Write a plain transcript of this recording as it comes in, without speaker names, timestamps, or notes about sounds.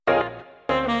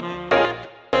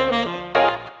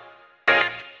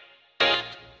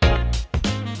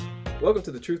Welcome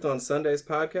to the Truth on Sundays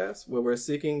podcast, where we're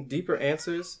seeking deeper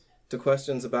answers to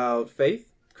questions about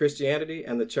faith, Christianity,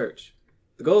 and the church.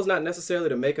 The goal is not necessarily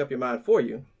to make up your mind for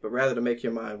you, but rather to make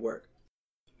your mind work.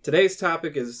 Today's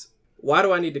topic is, why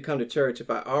do I need to come to church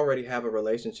if I already have a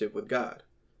relationship with God?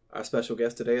 Our special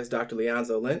guest today is Dr.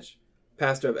 Leonzo Lynch,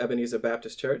 pastor of Ebenezer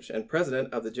Baptist Church and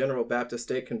president of the General Baptist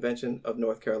State Convention of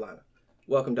North Carolina.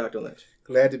 Welcome, Dr. Lynch.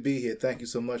 Glad to be here. Thank you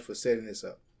so much for setting this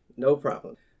up. No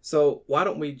problem. So why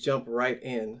don't we jump right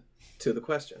in to the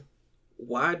question?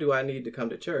 Why do I need to come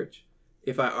to church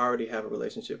if I already have a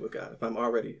relationship with God, if I'm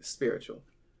already spiritual?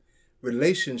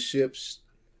 Relationships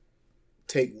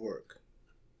take work.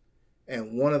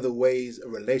 And one of the ways a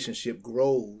relationship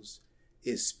grows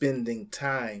is spending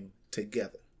time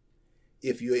together.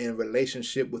 If you're in a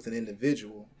relationship with an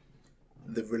individual,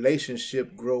 the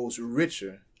relationship grows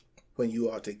richer when you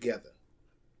are together.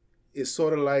 It's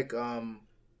sort of like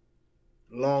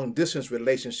long distance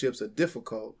relationships are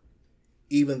difficult,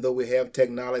 even though we have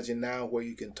technology now where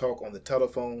you can talk on the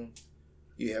telephone.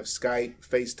 You have Skype,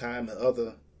 FaceTime, and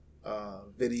other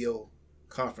video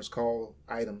conference call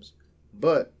items.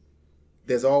 But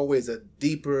there's always a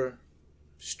deeper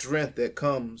strength that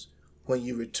comes when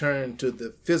you return to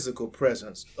the physical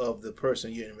presence of the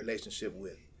person you're in a relationship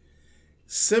with.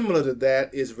 Similar to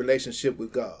that is relationship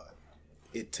with God.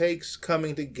 It takes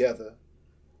coming together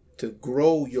to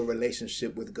grow your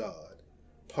relationship with God.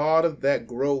 Part of that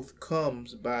growth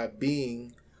comes by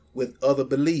being with other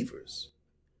believers.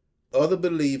 Other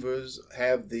believers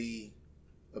have the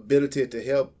ability to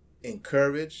help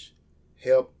encourage,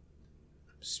 help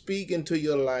speak into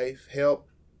your life, help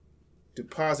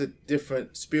deposit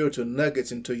different spiritual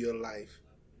nuggets into your life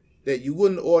that you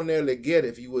wouldn't ordinarily get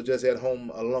if you were just at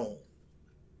home alone.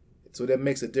 So that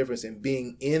makes a difference in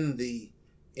being in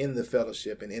the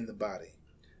fellowship and in the body.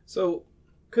 So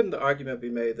couldn't the argument be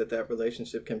made that that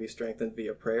relationship can be strengthened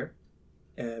via prayer?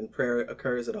 And prayer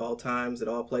occurs at all times, at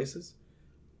all places?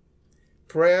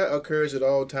 Prayer occurs at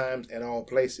all times and all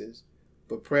places,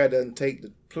 but prayer doesn't take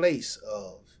the place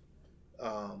of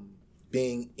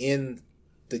being in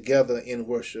together in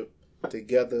worship,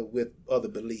 together with other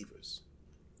believers.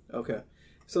 Okay.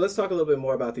 So let's talk a little bit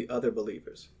more about the other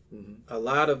believers. Mm-hmm. A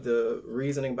lot of the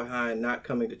reasoning behind not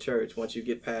coming to church once you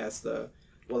get past the,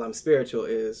 well, I'm spiritual,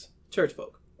 is church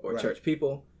folk or Right. church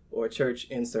people or church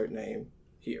insert name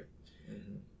here.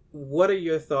 Mm-hmm. What are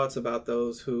your thoughts about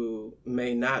those who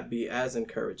may not be as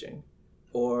encouraging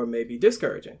or maybe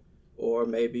discouraging or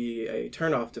maybe a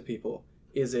turnoff to people?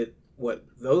 Is it what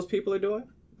those people are doing,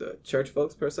 the church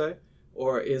folks per se,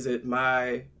 or is it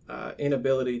my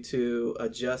inability to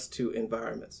adjust to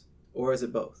environments, or is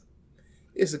it both?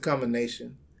 It's a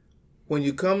combination. When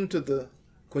you come to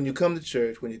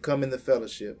church, when you come in the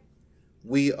fellowship,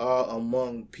 we are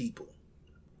among people.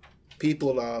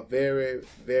 People are very,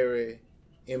 very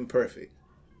imperfect.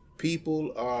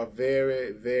 People are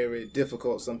very, very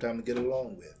difficult sometimes to get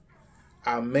along with.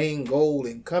 Our main goal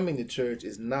in coming to church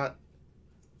is not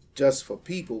just for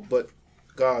people, but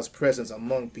God's presence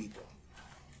among people.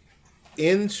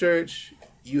 In church,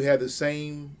 you have the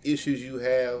same issues you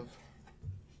have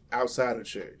outside of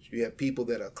church. You have people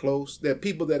that are close. There are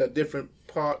people that are different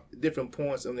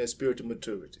points on their spiritual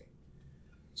maturity.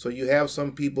 So you have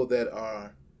some people that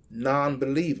are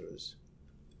non-believers,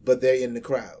 but they're in the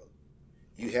crowd.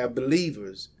 You have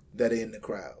believers that are in the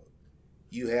crowd.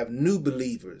 You have new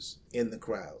believers in the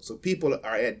crowd. So people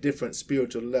are at different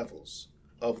spiritual levels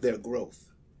of their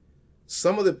growth.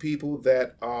 Some of the people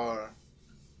that are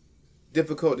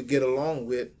difficult to get along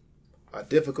with are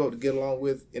difficult to get along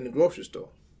with in the grocery store,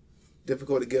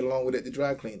 difficult to get along with at the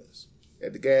dry cleaners,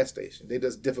 at the gas station. They're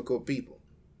just difficult people.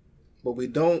 But we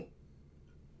don't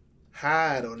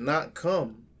hide or not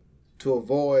come to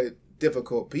avoid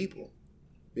difficult people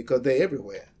because they're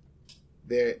everywhere.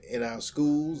 They're in our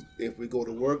schools. If we go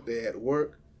to work, they're at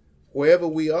work. Wherever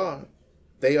we are,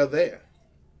 they are there.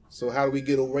 So how do we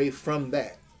get away from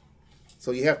that?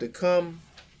 So you have to come,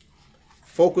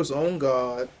 focus on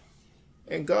God,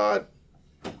 and God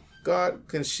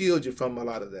can shield you from a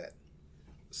lot of that.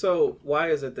 So why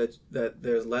is it that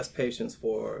there's less patience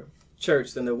for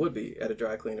church than there would be at a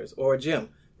dry cleaners or a gym,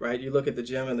 right? You look at the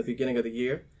gym in the beginning of the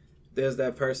year, there's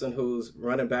that person who's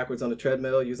running backwards on the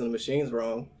treadmill, using the machines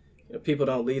wrong. You know, people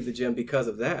don't leave the gym because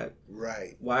of that.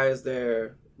 Right. Why is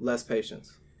there less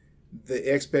patience? The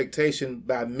expectation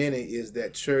by many is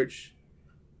that church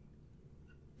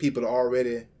people are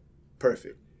already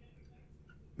perfect.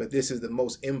 But this is the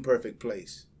most imperfect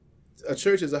place. A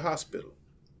church is a hospital.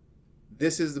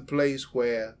 This is the place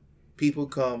where people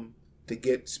come to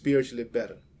get spiritually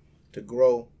better, to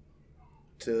grow,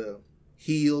 to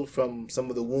heal from some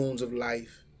of the wounds of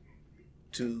life,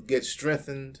 to get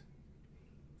strengthened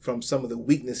from some of the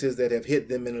weaknesses that have hit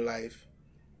them in life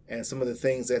and some of the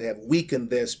things that have weakened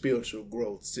their spiritual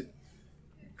growth,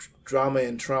 drama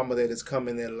and trauma that has come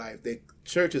in their life. The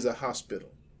church is a hospital.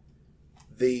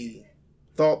 The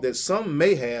thought that some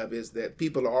may have is that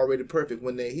people are already perfect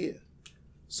when they're here.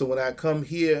 So when I come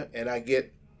here and I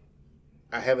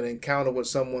have an encounter with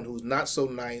someone who's not so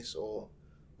nice or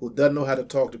who doesn't know how to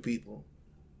talk to people,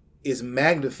 it's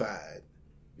magnified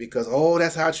because, oh,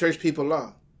 that's how church people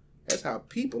are. That's how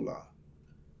people are.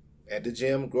 At the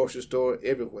gym, grocery store,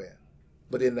 everywhere.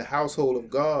 But in the household of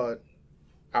God,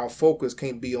 our focus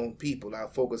can't be on people. Our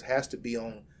focus has to be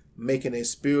on making a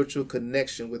spiritual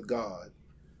connection with God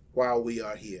while we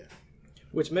are here.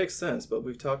 Which makes sense, but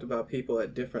we've talked about people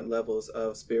at different levels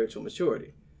of spiritual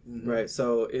maturity, right?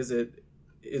 So is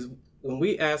when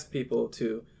we ask people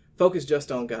to focus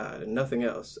just on God and nothing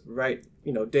else, right?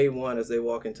 Day one as they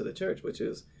walk into the church, which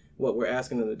is what we're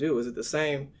asking them to do. Is it the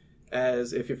same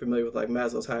as if you're familiar with like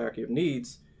Maslow's hierarchy of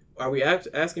needs? Are we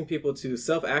asking people to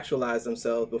self-actualize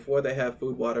themselves before they have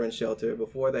food, water, and shelter,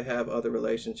 before they have other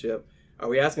relationship? Are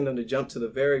we asking them to jump to the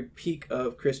very peak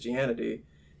of Christianity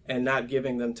and not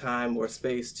giving them time or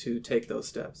space to take those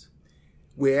steps?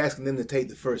 We're asking them to take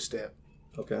the first step.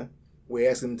 Okay. We're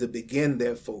asking them to begin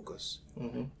their focus.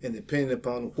 Mm-hmm. And depending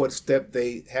upon what step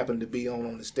they happen to be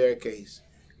on the staircase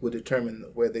will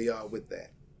determine where they are with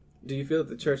that. Do you feel that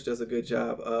the church does a good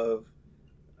job of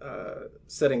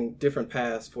setting different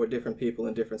paths for different people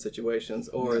in different situations,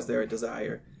 or is there a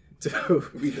desire to...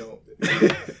 We don't.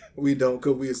 We don't,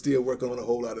 because we are still working on a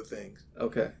whole lot of things.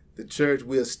 Okay. The church,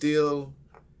 we are still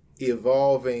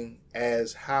evolving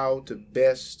as how to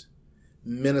best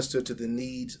minister to the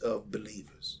needs of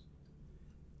believers.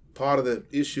 Part of the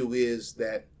issue is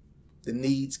that the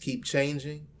needs keep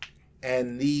changing,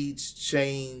 and needs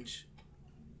change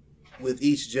with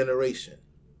each generation.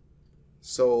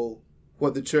 So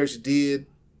what the church did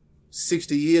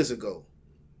 60 years ago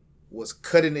was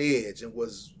cutting edge and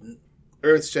was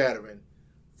earth-shattering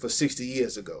for 60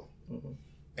 years ago. Mm-hmm.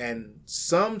 And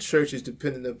some churches,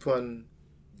 depending upon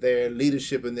their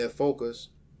leadership and their focus,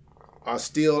 are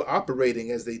still operating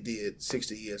as they did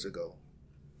 60 years ago.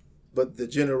 But the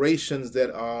generations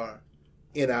that are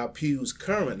in our pews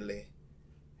currently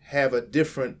have a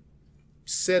different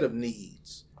set of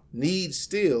needs. Needs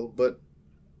still, but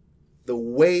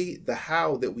the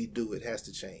how that we do it has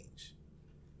to change.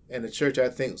 And the church, I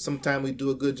think, sometimes we do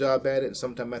a good job at it, and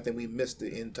sometimes I think we miss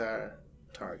the entire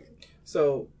target.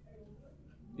 So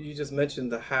you just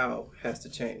mentioned the how has to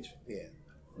change. Yeah.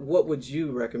 What would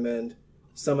you recommend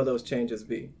some of those changes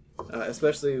be?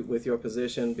 Especially with your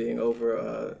position being over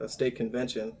a state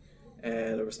convention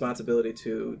and a responsibility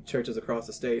to churches across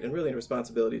the state and really a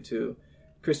responsibility to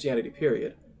Christianity,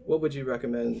 period. What would you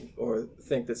recommend or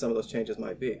think that some of those changes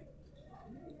might be?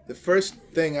 The first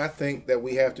thing I think that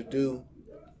we have to do,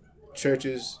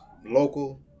 churches,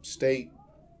 local, state,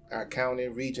 our county,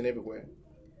 region, everywhere,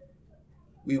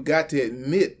 we've got to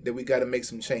admit that we got to make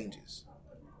some changes.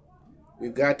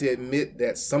 We've got to admit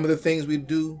that some of the things we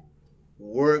do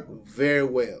work very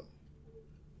well.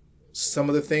 Some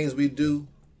of the things we do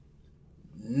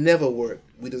never work.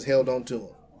 We just held on to them.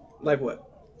 Like what?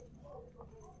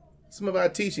 Some of our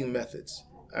teaching methods,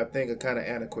 I think, are kind of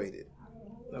antiquated.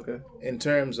 Okay. In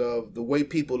terms of the way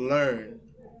people learn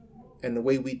and the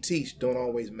way we teach don't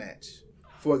always match.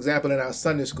 For example, in our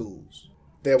Sunday schools,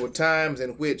 there were times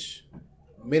in which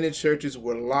many churches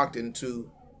were locked into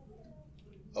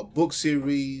a book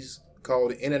series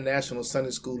called the International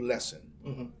Sunday School Lesson.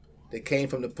 Mm-hmm. That came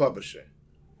from the publisher.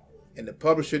 And the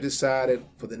publisher decided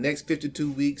for the next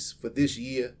 52 weeks for this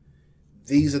year,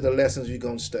 these are the lessons you're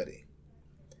going to study.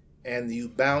 And you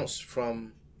bounce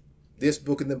from this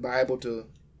book in the Bible to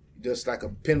just like a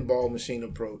pinball machine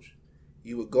approach.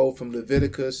 You would go from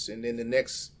Leviticus, and then the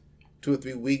next 2 or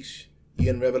 3 weeks,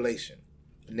 you're in Revelation.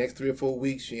 The next 3 or 4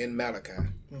 weeks, you're in Malachi.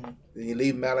 Mm-hmm. Then you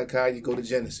leave Malachi, you go to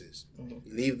Genesis. Mm-hmm.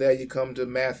 You leave there, you come to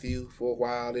Matthew for a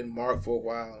while, then Mark for a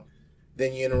while.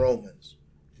 Then you're in Romans.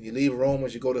 You leave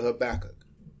Romans, you go to Habakkuk.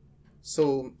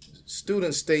 So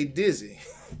students stay dizzy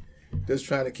just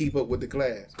trying to keep up with the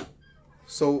class.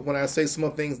 So when I say some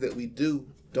of the things that we do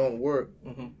don't work,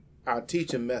 mm-hmm. our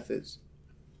teaching methods,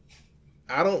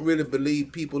 I don't really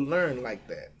believe people learn like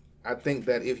that. I think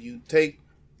that if you take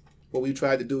what we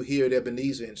tried to do here at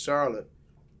Ebenezer in Charlotte,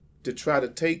 to try to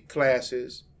take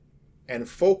classes and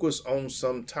focus on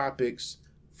some topics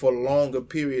for longer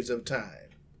periods of time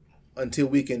until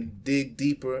we can dig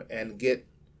deeper and get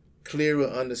clearer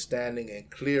understanding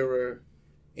and clearer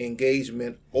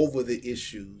engagement over the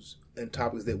issues and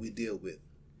topics that we deal with.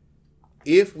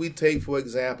 If we take, for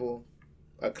example,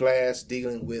 a class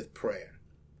dealing with prayer.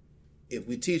 If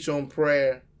we teach on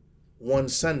prayer one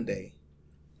Sunday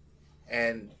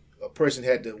and a person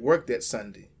had to work that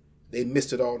Sunday, they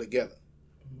missed it altogether.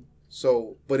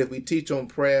 So, but if we teach on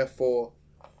prayer for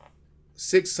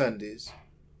 6 Sundays,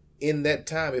 in that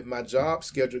time, if my job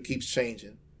schedule keeps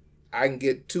changing, I can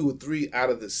get 2 or 3 out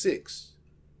of the 6.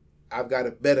 I've got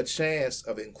a better chance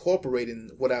of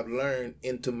incorporating what I've learned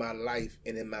into my life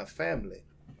and in my family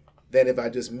than if I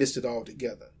just missed it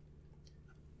altogether.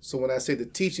 So when I say the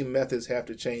teaching methods have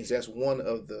to change, that's one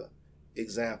of the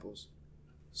examples.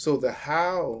 So the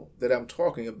how that I'm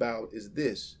talking about is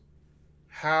this.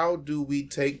 How do we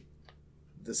take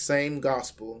the same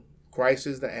gospel? Christ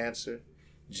is the answer.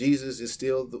 Jesus is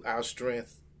still our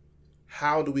strength.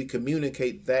 How do we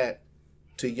communicate that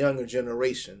to younger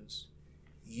generations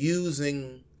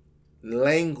using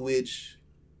language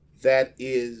that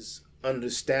is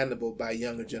understandable by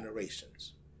younger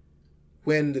generations?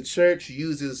 When the church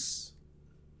uses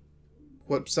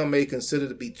what some may consider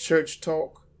to be church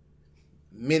talk,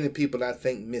 many people, I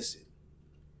think, miss it.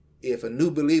 If a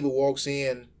new believer walks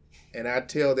in and I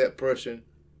tell that person,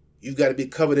 you've got to be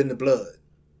covered in the blood,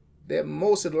 that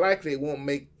most likely won't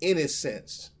make any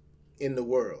sense in the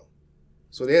world.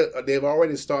 So they've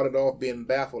already started off being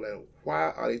baffled at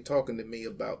why are they talking to me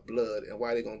about blood and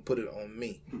why are they going to put it on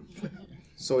me?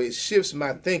 So it shifts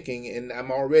my thinking, and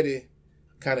I'm already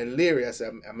kind of leery. I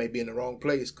said, I may be in the wrong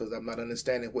place because I'm not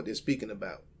understanding what they're speaking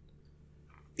about.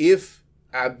 If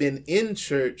I've been in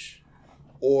church,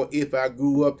 or if I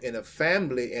grew up in a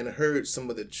family and heard some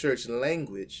of the church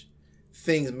language,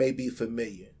 things may be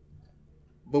familiar.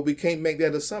 But we can't make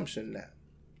that assumption now.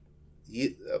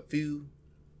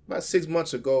 About 6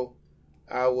 months ago,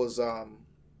 I was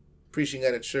preaching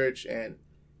at a church, and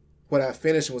when I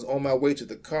finished and was on my way to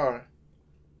the car,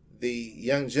 the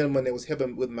young gentleman that was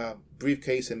helping with my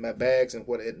briefcase and my bags and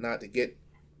whatnot to get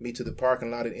me to the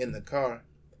parking lot and in the car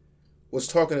was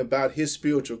talking about his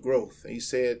spiritual growth. And he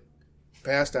said,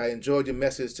 Pastor, I enjoyed your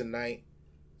message tonight.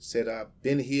 Said, I've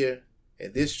been here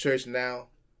at this church now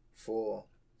for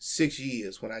 6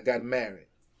 years when I got married.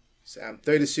 So I'm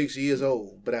 36 years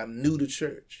old, but I'm new to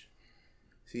church.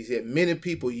 So he said, many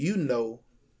people you know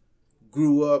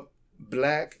grew up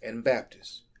black and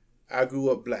Baptist. I grew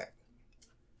up black.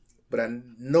 But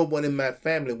no one in my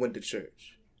family went to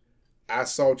church. I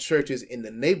saw churches in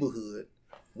the neighborhood.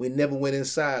 We never went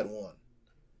inside one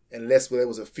unless there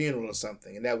was a funeral or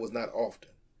something, and that was not often.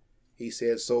 He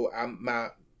said, so my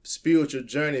spiritual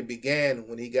journey began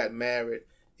when he got married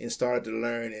and started to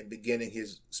learn and beginning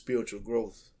his spiritual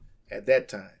growth at that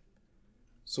time.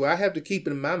 So I have to keep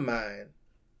in my mind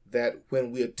that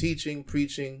when we are teaching,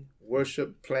 preaching,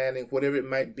 worship, planning, whatever it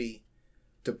might be,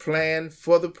 to plan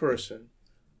for the person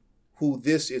who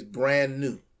this is brand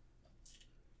new,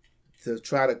 to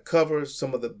try to cover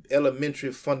some of the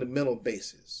elementary fundamental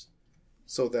bases.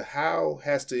 So the how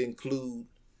has to include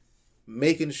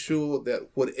making sure that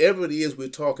whatever it is we're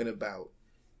talking about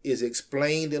is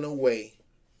explained in a way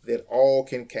that all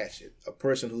can catch it. A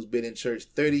person who's been in church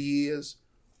 30 years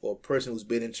or a person who's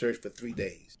been in church for 3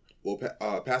 days. Well,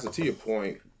 Pastor, to your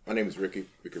point, my name is Ricky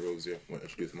Rosier. I want to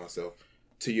introduce myself.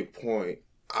 To your point,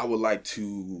 I would like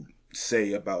to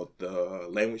say about the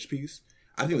language piece.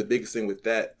 I think the biggest thing with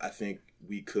that, I think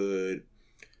we could,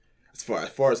 as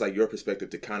far as like your perspective,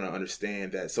 to kind of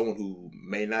understand that someone who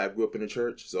may not have grew up in the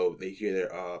church, so they hear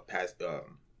their past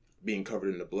being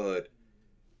covered in the blood,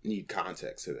 need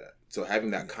context to that. So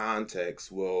having that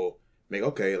context will make,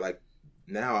 okay, like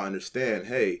now I understand,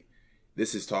 hey,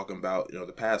 this is talking about,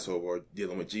 the Passover or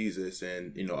dealing with Jesus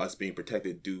and, us being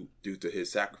protected due to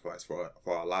his sacrifice for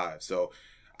our lives. So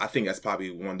I think that's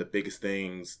probably one of the biggest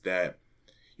things that,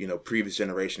 previous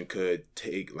generation could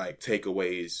take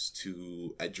takeaways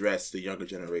to address the younger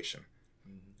generation.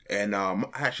 Mm-hmm. And I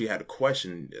actually had a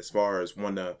question as far as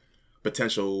one of the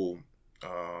potential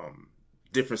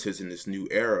differences in this new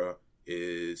era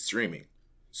is streaming.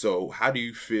 So how do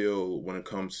you feel when it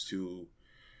comes to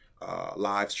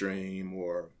live stream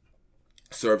or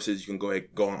services you can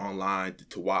go online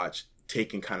to watch,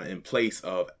 taking kind of in place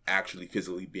of actually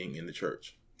physically being in the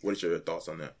church? What is your thoughts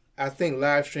on that? I think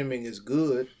live streaming is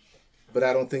good, but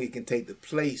I don't think it can take the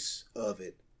place of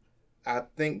it. I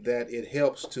think that it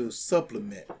helps to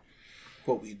supplement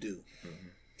what we do.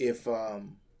 Mm-hmm.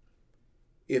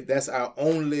 If that's our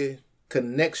only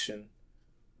connection,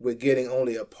 we're getting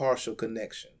only a partial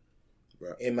connection.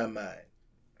 Right. In my mind.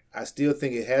 I still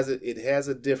think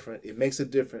it makes a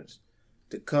difference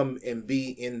to come and be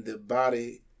in the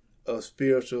body of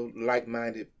spiritual,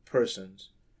 like-minded persons.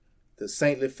 The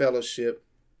saintly fellowship,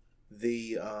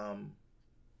 the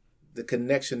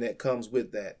connection that comes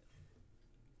with that.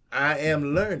 I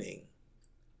am learning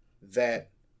that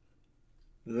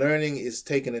learning is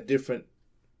taking a different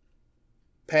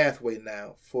pathway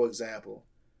now. For example,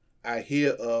 I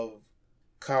hear of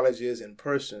colleges and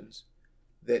persons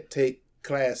that take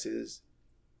classes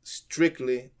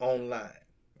strictly online.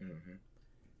 Mm-hmm.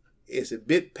 It's a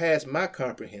bit past my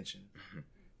comprehension,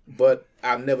 but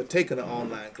I've never taken an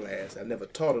online class. I've never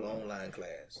taught an online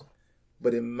class.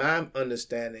 But in my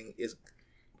understanding, it's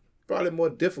probably more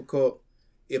difficult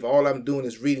if all I'm doing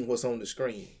is reading what's on the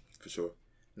screen. For sure.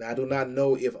 Now, I do not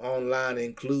know if online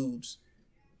includes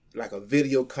like a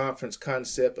video conference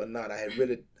concept or not. I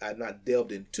had not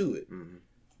delved into it. Mm-hmm.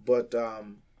 But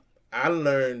I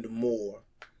learned more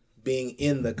being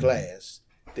in the class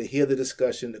to hear the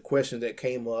discussion, the questions that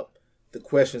came up, the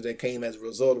questions that came as a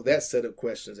result of that set of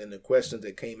questions, and the questions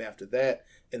that came after that,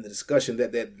 and the discussion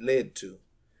that led to,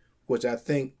 which I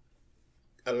think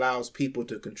allows people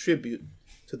to contribute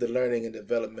to the learning and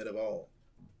development of all.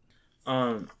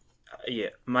 Yeah,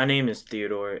 my name is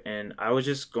Theodore, and I was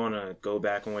just going to go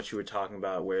back on what you were talking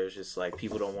about, where it's just like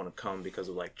people don't want to come because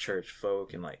of like church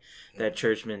folk and like that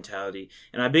church mentality.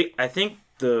 And I think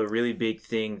the really big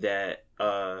thing that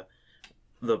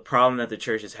the problem that the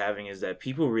church is having is that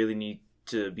people really need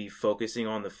to be focusing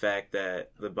on the fact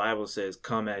that the Bible says,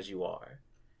 "Come as you are."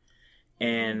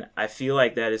 And I feel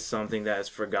like that is something that is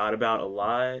forgot about a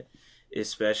lot,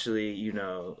 especially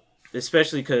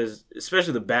because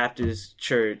the Baptist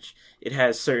church, it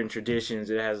has certain traditions,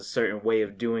 it has a certain way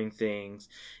of doing things.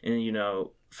 And,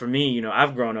 for me,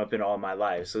 I've grown up in all my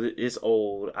life, so it's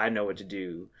old, I know what to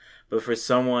do. But for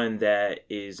someone that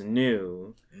is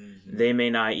new, mm-hmm. they may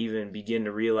not even begin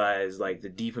to realize, like, the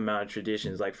deep amount of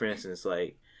traditions. Like, for instance,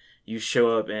 like, you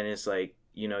show up and it's like,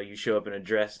 you show up in a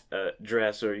dress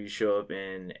or you show up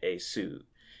in a suit.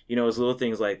 It's little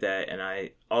things like that. And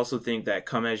I also think that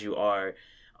come as you are,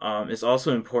 it's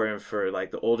also important for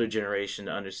like the older generation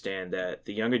to understand that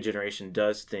the younger generation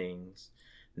does things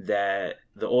that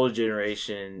the older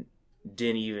generation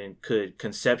didn't even could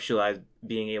conceptualize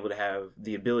being able to have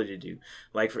the ability to do.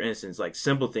 Like, for instance, like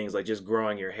simple things like just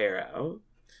growing your hair out.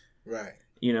 Right.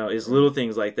 It's little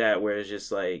things like that where it's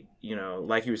just like,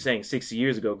 like you were saying 60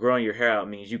 years ago, growing your hair out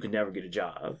means you could never get a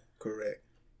job. Correct.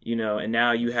 And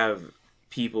now you have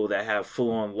people that have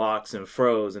full-on locks and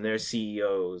fros and they're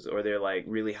CEOs or they're like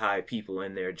really high people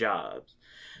in their jobs.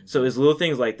 Mm-hmm. So it's little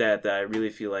things like that I really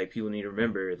feel like people need to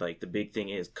remember. Like the big thing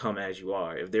is come as you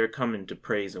are. If they're coming to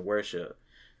praise and worship,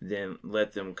 then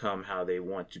let them come how they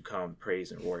want to come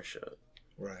praise and worship.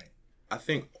 Right. I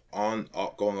think going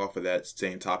off of that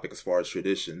same topic as far as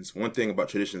traditions, one thing about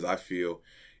traditions I feel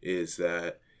is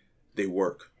that they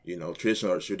work.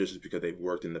 Traditional are traditions because they've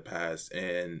worked in the past.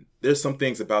 And there's some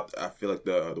things about, I feel like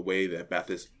the way that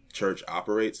Baptist Church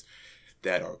operates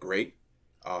that are great.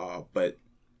 But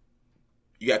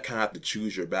you got kind of have to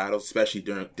choose your battles, especially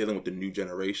during dealing with the new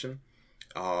generation.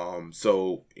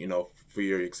 So, for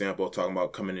your example, talking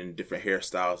about coming in different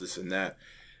hairstyles, this and that,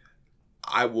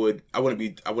 I wouldn't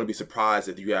be surprised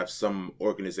if you have some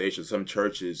organizations, some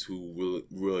churches who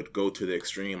would go to the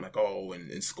extreme, like,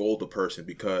 and scold the person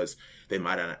because they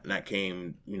might not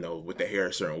came, with their hair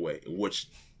a certain way, which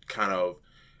kind of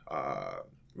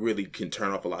really can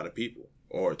turn off a lot of people,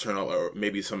 or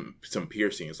maybe some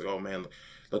piercings. Like, oh man,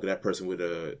 look at that person with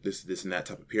this and that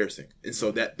type of piercing, and so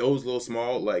that those little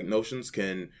small like notions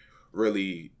can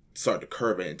really start to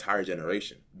curve an entire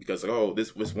generation, because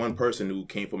this was one person who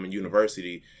came from a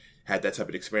university, had that type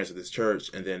of experience at this church,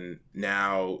 and then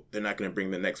now they're not going to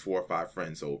bring the next 4 or 5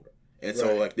 friends over, and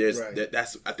so like there's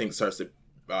that's I think starts to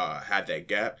have that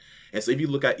gap. And so if you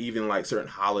look at even like certain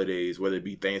holidays, whether it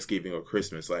be Thanksgiving or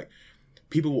Christmas, like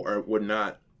people would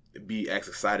not be as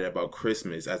excited about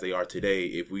Christmas as they are today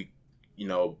if we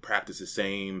practice the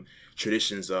same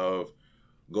traditions of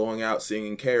going out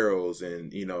singing carols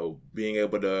and being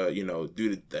able to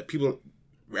do that. People,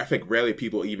 I think rarely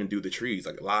people even do the trees,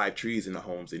 like live trees in the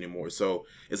homes anymore. So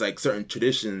it's like certain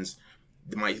traditions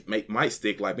might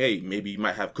stick, like, hey, maybe you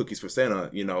might have cookies for Santa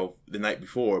the night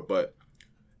before, but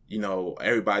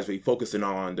everybody's really focusing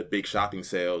on the big shopping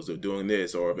sales or doing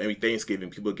this, or maybe Thanksgiving,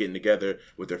 people getting together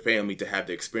with their family to have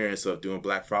the experience of doing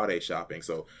Black Friday shopping.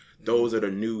 So those are the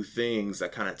new things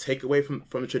that kind of take away from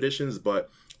the traditions, but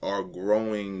are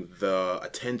growing the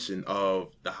attention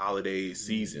of the holiday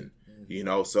season,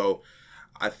 So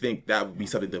I think that would be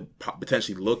something to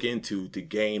potentially look into to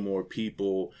gain more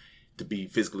people to be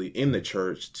physically in the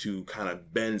church, to kind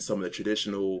of bend some of the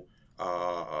traditional,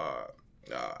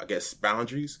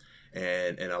 boundaries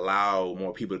and allow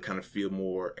more people to kind of feel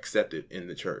more accepted in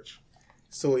the church.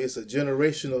 So it's a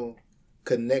generational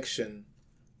connection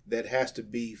that has to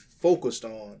be focused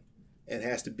on and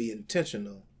has to be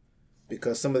intentional,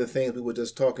 because some of the things we were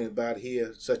just talking about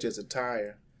here, such as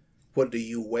attire, what do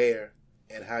you wear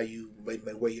and how you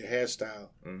may wear your hairstyle,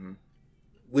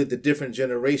 with the different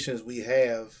generations we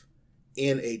have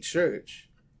in a church,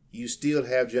 you still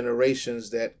have generations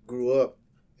that grew up,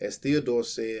 as Theodore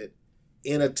said,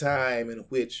 in a time in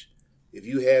which if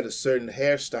you had a certain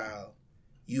hairstyle,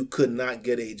 you could not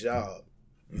get a job.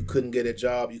 You couldn't get a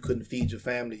job. You couldn't feed your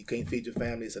family. You can't feed your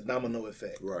family. It's a domino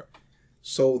effect. Right.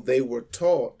 So they were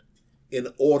taught, in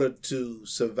order to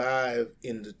survive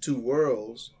in the two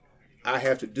worlds, I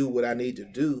have to do what I need to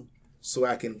do so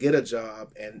I can get a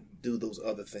job and do those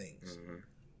other things.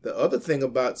 The other thing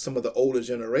about some of the older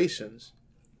generations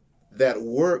that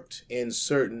worked in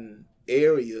certain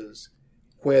areas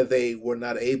where they were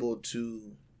not able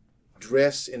to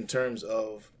dress in terms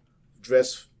of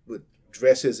dress with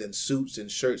dresses and suits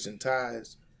and shirts and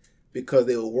ties, because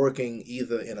they were working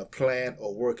either in a plant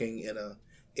or working in a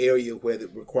area where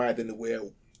it required them to wear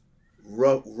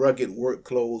rugged work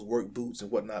clothes, work boots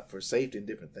and whatnot for safety and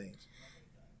different things.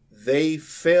 They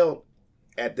felt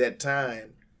at that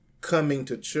time coming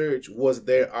to church was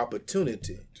their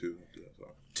opportunity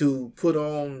to put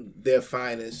on their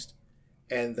finest,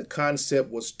 and the concept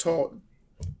was taught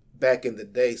back in the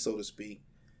day, so to speak,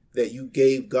 that you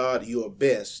gave God your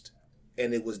best,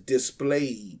 and it was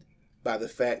displayed by the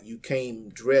fact you came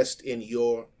dressed in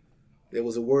your, there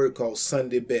was a word called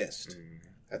Sunday best.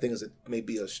 I think it's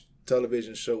maybe a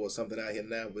television show or something out here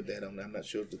now with that. I'm not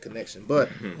sure of the connection, but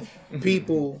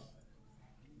people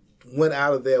went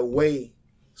out of their way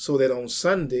so that on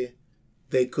Sunday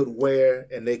they could wear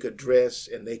and they could dress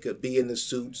and they could be in the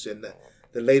suits, and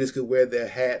the ladies could wear their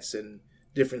hats and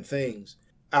different things.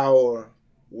 Our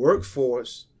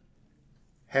workforce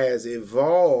has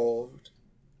evolved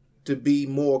to be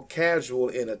more casual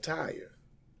in attire,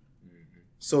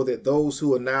 so that those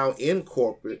who are now in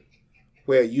corporate,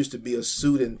 where it used to be a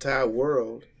suit and tie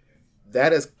world,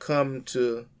 that has come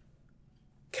to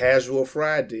casual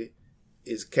Friday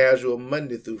is casual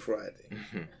Monday through Friday,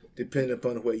 depending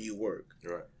upon where you work.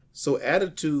 Right. So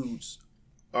attitudes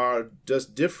are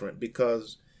just different,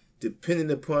 because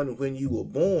depending upon when you were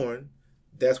born,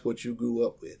 that's what you grew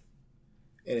up with.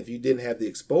 And if you didn't have the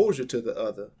exposure to the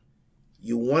other,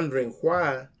 you're wondering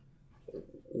why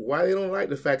they don't like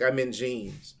the fact I'm in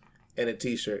jeans and a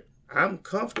t-shirt. I'm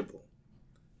comfortable.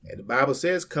 And the Bible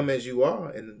says, come as you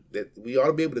are, and that we ought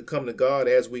to be able to come to God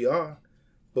as we are.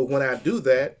 But when I do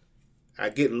that, I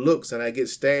get looks and I get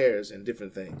stares and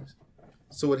different things.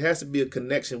 So it has to be a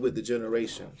connection with the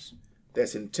generations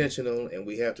that's intentional, and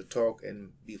we have to talk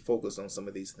and be focused on some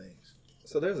of these things.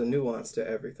 So there's a nuance to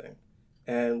everything.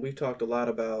 And we've talked a lot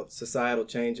about societal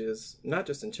changes, not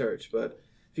just in church, but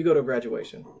if you go to a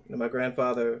graduation. My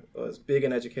grandfather was big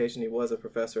in education. He was a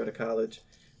professor at a college.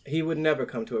 He would never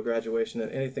come to a graduation in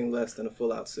anything less than a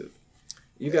full-out suit.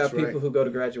 You got people who go to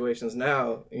graduations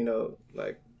now,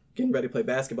 like getting ready to play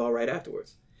basketball right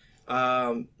afterwards.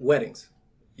 Weddings.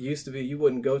 Used to be you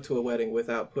wouldn't go to a wedding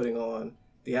without putting on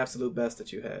the absolute best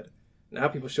that you had. Now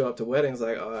people show up to weddings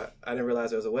like, oh, I didn't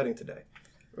realize there was a wedding today,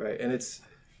 right? And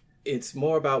it's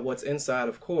more about what's inside,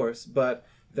 of course, but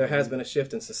there has been a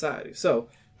shift in society. So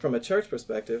from a church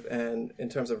perspective, and in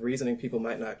terms of reasoning people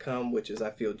might not come, which is I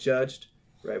feel judged,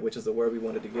 right, which is the word we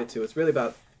wanted to get to. It's really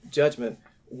about judgment.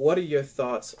 What are your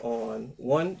thoughts on,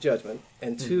 one, judgment,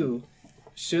 and two,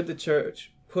 should the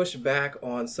church push back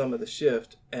on some of the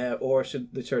shift, or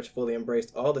should the church fully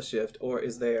embrace all the shift, or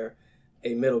is there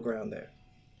a middle ground there?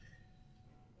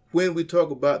 When we talk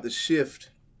about the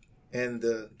shift and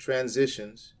the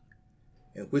transitions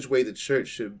and which way the church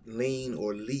should lean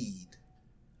or lead,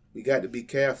 we got to be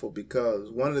careful, because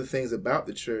one of the things about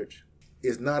the church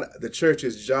is not the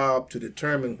church's job to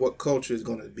determine what culture is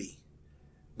going to be,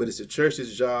 but it's the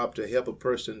church's job to help a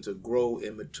person to grow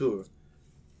and mature.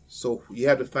 So you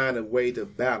have to find a way to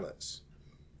balance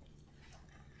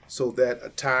so that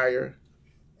attire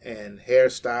and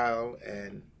hairstyle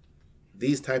and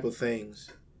these type of things,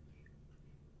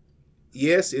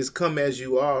 yes, it's come as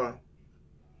you are.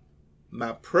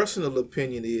 My personal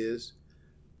opinion is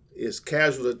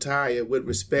casual attire with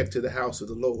respect to the house of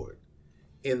the Lord,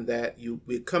 in that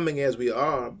we're coming as we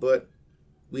are, but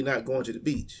we're not going to the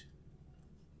beach.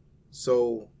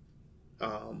 So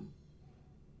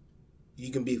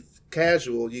you can be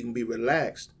casual, you can be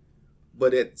relaxed,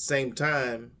 but at the same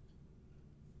time,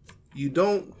 you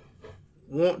don't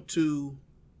want to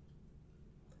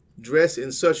dress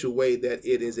in such a way that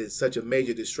it is such a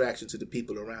major distraction to the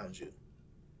people around you.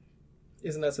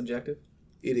 Isn't that subjective?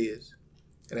 It is.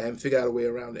 And I haven't figured out a way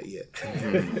around that yet.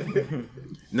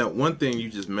 Now, one thing you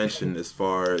just mentioned as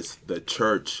far as the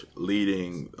church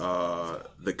leading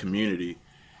the community,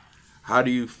 how do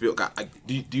you feel?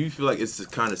 Do you feel like it's the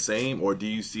kind of same, or do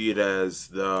you see it as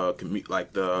that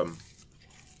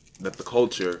the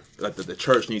culture, like the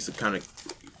church needs to kind of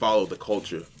follow the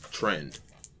culture trend,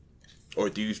 or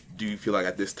do you feel like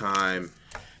at this time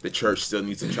the church still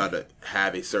needs to try to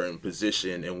have a certain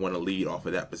position and want to lead off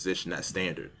of that position, that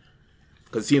standard?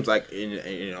 Because it seems like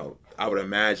I would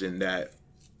imagine that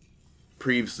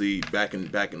previously back in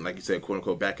like you said, quote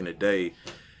unquote, back in the day,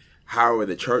 how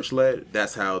the church led,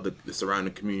 that's how the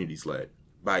surrounding communities led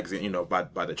by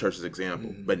the church's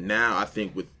example. Mm-hmm. But now I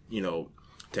think with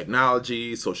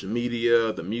technology, social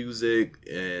media, the music,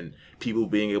 and people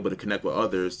being able to connect with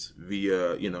others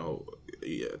via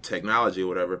technology or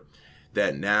whatever,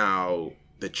 that now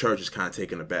the church is kind of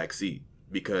taking a back seat,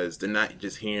 because they're not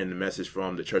just hearing the message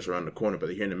from the church around the corner, but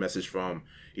they're hearing the message from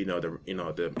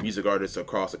the music artists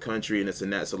across the country and this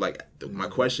and that. So my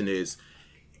question is,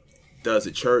 does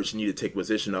the church need to take a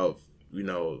position of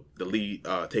the lead,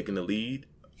 taking the lead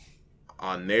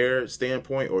on their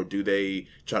standpoint, or do they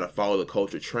try to follow the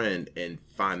culture trend and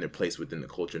find their place within the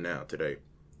culture now today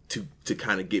to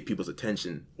kind of get people's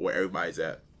attention where everybody's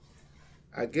at?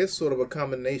 I guess sort of a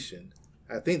combination.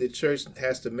 I think the church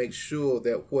has to make sure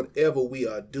that whatever we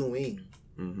are doing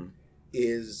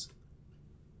is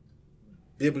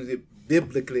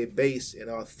biblically based and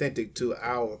authentic to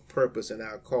our purpose and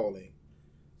our calling,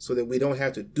 so that we don't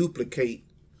have to duplicate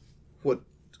what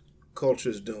culture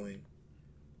is doing,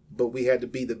 but we had to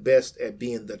be the best at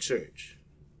being the church.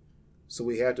 So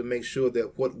we have to make sure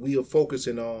that what we are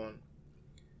focusing on,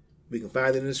 we can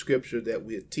find it in the scripture, that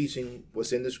we are teaching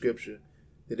what's in the scripture,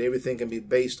 that everything can be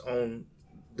based on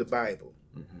the Bible,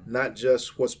 not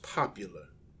just what's popular.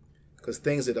 Because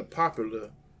things that are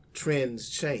popular, trends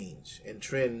change and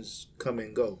trends come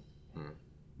and go.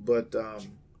 But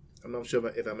I'm not sure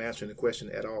if I'm answering the question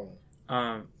at all.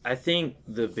 I think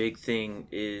the big thing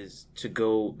is, to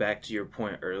go back to your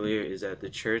point earlier, is that the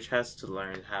church has to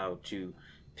learn how to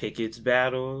pick its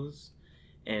battles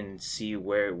and see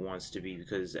where it wants to be.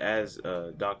 Because as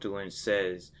Dr. Lynch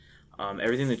says,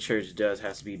 everything the church does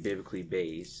has to be biblically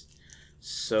based.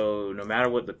 So no matter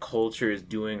what the culture is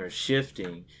doing or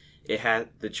shifting,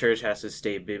 the church has to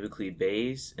stay biblically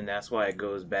based, and that's why it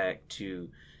goes back to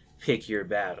pick your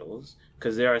battles.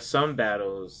 Because there are some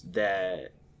battles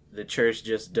that the church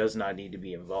just does not need to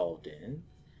be involved in,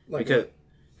 because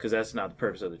that's not the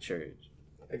purpose of the church.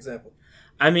 Example.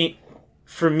 I mean,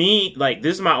 for me,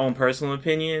 this is my own personal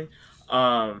opinion.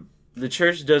 The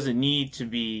church doesn't need to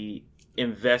be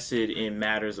invested in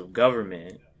matters of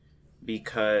government,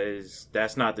 because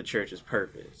that's not the church's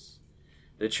purpose.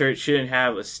 The church shouldn't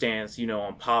have a stance,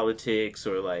 on politics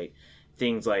or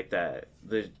things like that.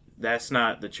 That's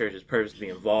not the church's purpose, to be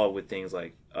involved with things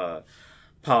like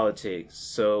politics.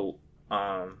 So,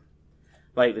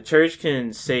 the church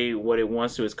can say what it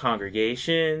wants to its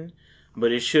congregation,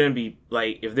 but it shouldn't be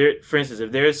if there's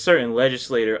a certain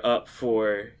legislator up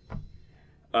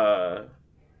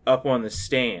on the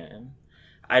stand,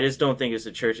 I just don't think it's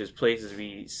the church's place to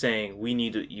be saying we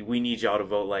need y'all to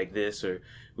vote like this, or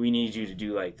we need you to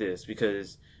do like this,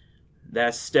 because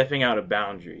that's stepping out of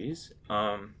boundaries.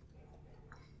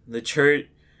 The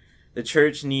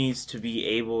church needs to be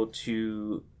able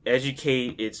to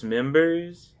educate its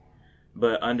members,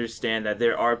 but understand that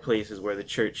there are places where the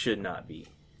church should not be.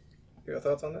 Your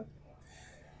thoughts on that?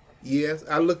 Yes,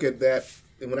 I look at that,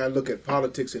 and when I look at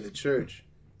politics in the church,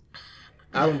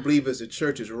 I don't believe it's the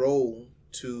church's role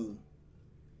to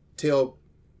tell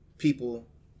people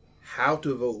how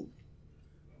to vote,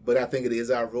 but I think it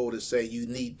is our role to say you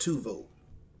need to vote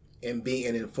and be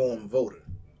an informed voter.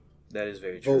 That is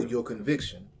very true. Vote your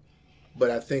conviction. But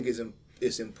I think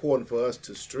it's important for us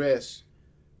to stress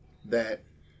that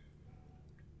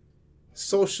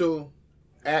social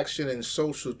action and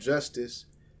social justice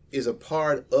is a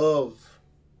part of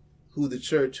who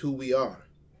we are.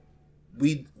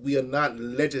 We are not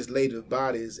legislative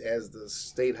bodies as the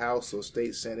state house or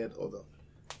state senate or the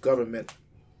government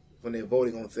when they're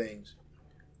voting on things.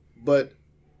 But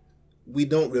we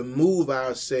don't remove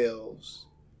ourselves,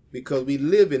 because we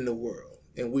live in the world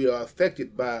and we are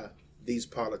affected by these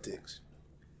politics.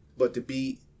 But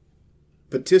to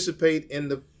participate in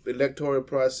the electoral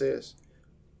process,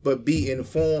 but be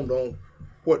informed on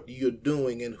what you're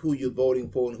doing and who you're voting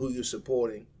for and who you're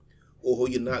supporting, or who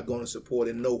you're not going to support,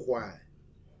 and know why.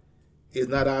 It's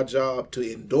not our job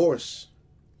to endorse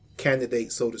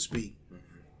candidates, so to speak,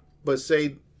 but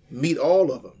say meet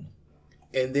all of them,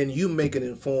 and then you make an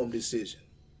informed decision.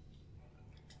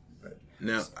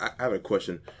 Now, I have a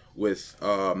question with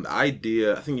the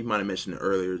idea. I think you might have mentioned it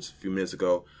earlier, just a few minutes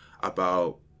ago,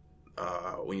 about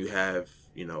when you have,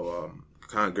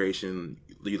 congregation,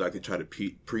 you like to try to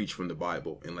preach from the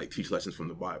Bible and like teach lessons from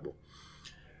the Bible.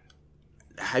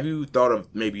 Have you thought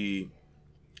of maybe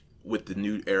with the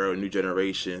new era, new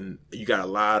generation, you got a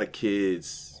lot of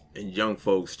kids and young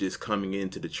folks just coming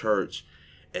into the church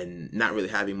and not really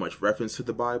having much reference to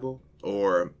the Bible,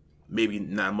 or maybe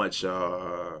not much,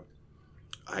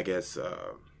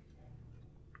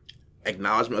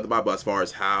 acknowledgement of the Bible as far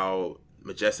as how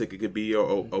majestic it could be,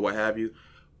 or what have you.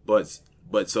 But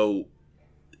so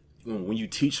when you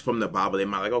teach from the Bible, they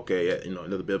might like, okay,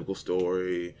 another biblical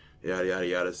story, yada yada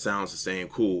yada, sounds the same,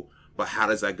 cool. But how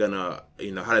does that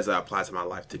apply to my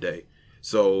life today?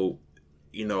 So,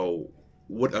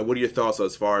 what are your thoughts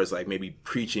as far as like maybe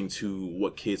preaching to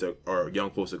what kids or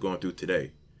young folks are going through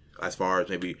today, as far as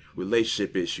maybe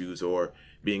relationship issues, or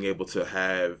being able to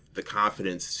have the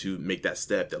confidence to make that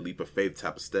step, that leap of faith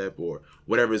type of step, or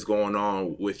whatever is going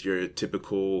on with your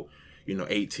typical,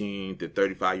 18 to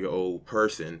 35-year-old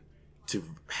person, to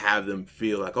have them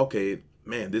feel like, okay,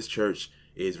 man, this church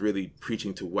is really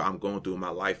preaching to what I'm going through in my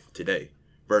life today,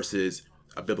 versus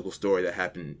a biblical story that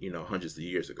happened, hundreds of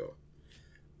years ago.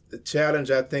 The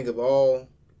challenge, I think, of all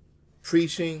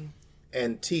preaching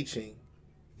and teaching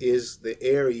is the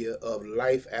area of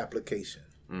life application.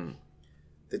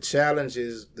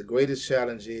 The greatest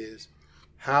challenge is,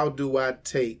 how do I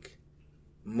take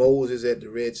Moses at the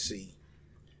Red Sea,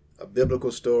 a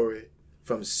biblical story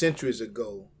from centuries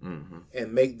ago,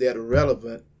 and make that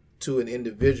relevant to an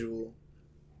individual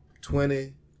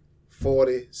 20,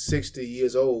 40, 60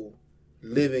 years old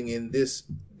living in this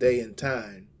day and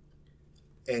time,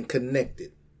 and connect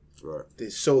it. Right. To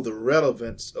show the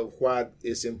relevance of why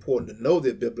it's important to know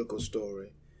the biblical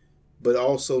story, but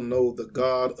also know the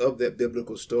God of that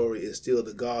biblical story is still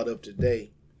the God of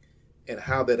today, and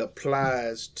how that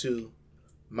applies to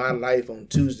my life on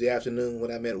Tuesday afternoon when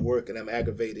I'm at work and I'm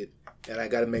aggravated and I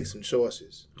got to make some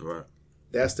choices. Right.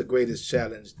 That's the greatest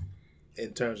challenge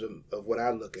in terms of what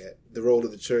I look at, the role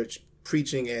of the church,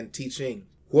 preaching and teaching.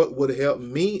 What would help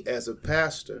me as a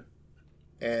pastor,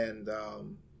 and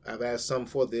I've asked some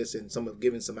for this and some have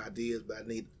given some ideas, but I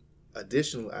need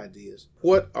additional ideas.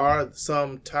 What are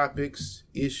some topics,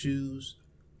 issues,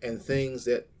 and things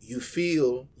that you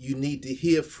feel you need to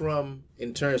hear from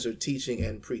in terms of teaching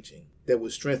and preaching that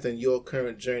would strengthen your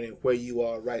current journey where you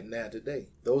are right now today?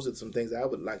 Those are some things I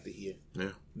would like to hear. Yeah.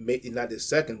 Maybe not this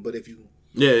second, but if you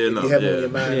you have them on your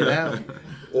mind now,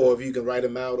 or if you can write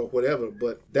them out or whatever,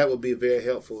 but that would be very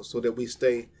helpful so that we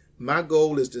stay. My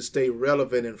goal is to stay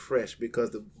relevant and fresh,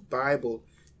 because the Bible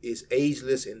is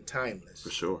ageless and timeless.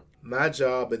 For sure. My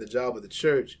job and the job of the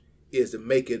church is to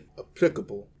make it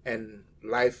applicable and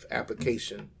life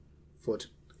application for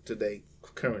today,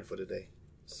 current for today.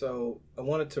 So I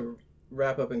wanted to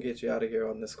wrap up and get you out of here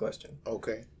on this question.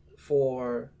 Okay.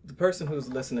 For the person who's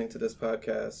listening to this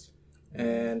podcast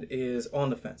and is on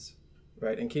the fence,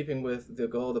 right, in keeping with the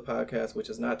goal of the podcast, which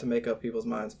is not to make up people's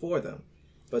minds for them,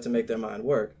 but to make their mind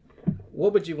work,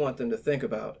 what would you want them to think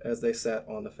about as they sat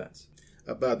on the fence?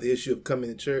 About the issue of coming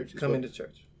to church? Coming to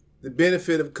church. The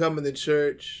benefit of coming to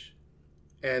church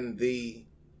and the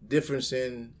difference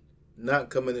in not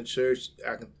coming to church,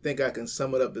 I can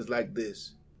sum it up as like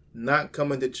this. Not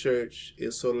coming to church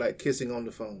is sort of like kissing on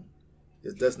the phone.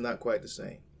 That's not quite the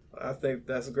same. I think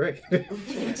that's great.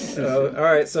 All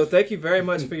right, so thank you very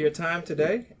much for your time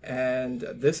today, and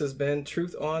this has been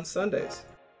Truth on Sundays.